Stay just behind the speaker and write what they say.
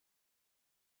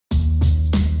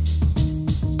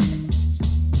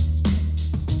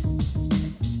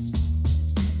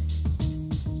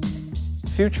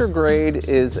Future Grade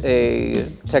is a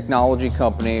technology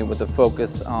company with a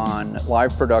focus on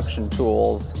live production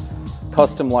tools,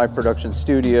 custom live production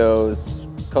studios,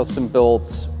 custom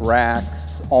built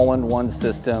racks, all-in-one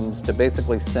systems to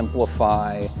basically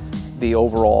simplify the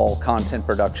overall content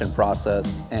production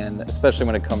process, and especially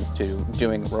when it comes to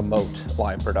doing remote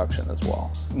live production as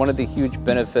well. One of the huge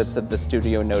benefits of the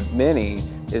Studio Node Mini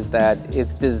is that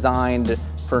it's designed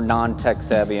for non-tech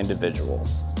savvy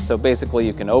individuals. So basically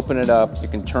you can open it up, you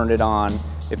can turn it on.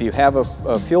 If you have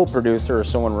a field producer or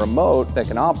someone remote that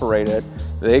can operate it,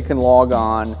 they can log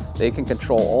on, they can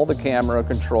control all the camera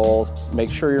controls, make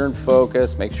sure you're in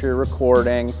focus, make sure you're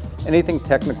recording. Anything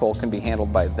technical can be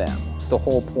handled by them. The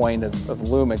whole point of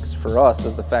LUMIX for us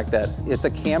is the fact that it's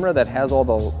a camera that has all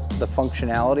the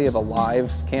functionality of a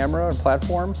live camera and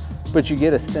platform, but you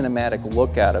get a cinematic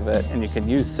look out of it, and you can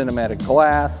use cinematic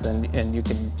glass, and you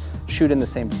can shoot in the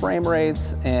same frame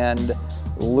rates. And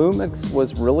LUMIX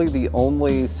was really the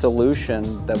only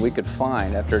solution that we could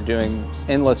find after doing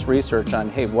endless research on,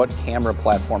 hey, what camera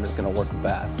platform is going to work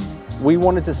best. We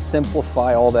wanted to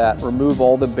simplify all that, remove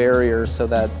all the barriers so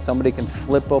that somebody can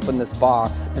flip open this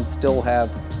box and still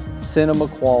have cinema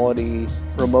quality,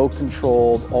 remote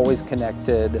controlled, always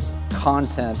connected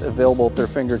content available at their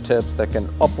fingertips that can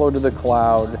upload to the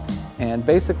cloud, and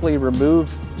basically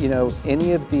remove,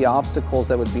 any of the obstacles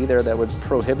that would be there that would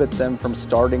prohibit them from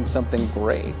starting something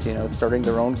great, starting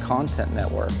their own content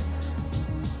network.